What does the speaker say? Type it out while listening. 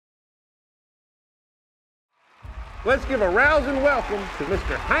let's give a rousing welcome to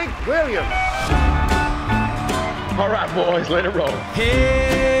Mr. Hank Williams. All right, boys, let it roll.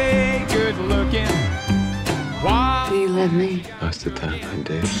 Hey, good looking. Why? Do you love me? Most of the time, I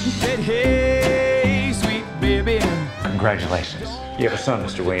do. Said, hey, sweet baby. Congratulations. You have a son,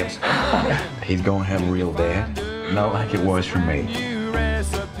 Mr. Williams. He's gonna have a real dad. Not like it was for me.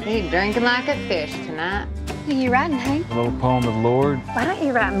 You drinking like a fish tonight. What are you writing, Hank? A little poem of the Lord. Why don't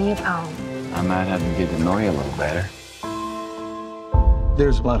you write me a poem? I might have to get to know you a little better.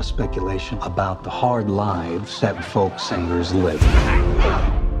 There's a lot of speculation about the hard lives that folk singers live.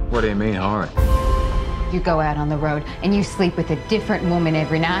 What do you mean hard? You go out on the road and you sleep with a different woman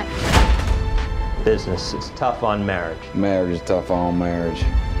every night. Business is tough on marriage. Marriage is tough on marriage.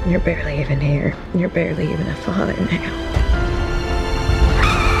 You're barely even here. You're barely even a father now.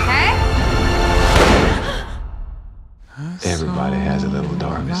 Hey? Everybody has a little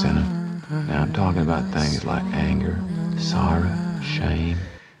darkness in them. Now I'm talking about things like anger, sorrow, shame.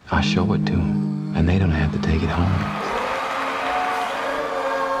 I show it to them, and they don't have to take it home.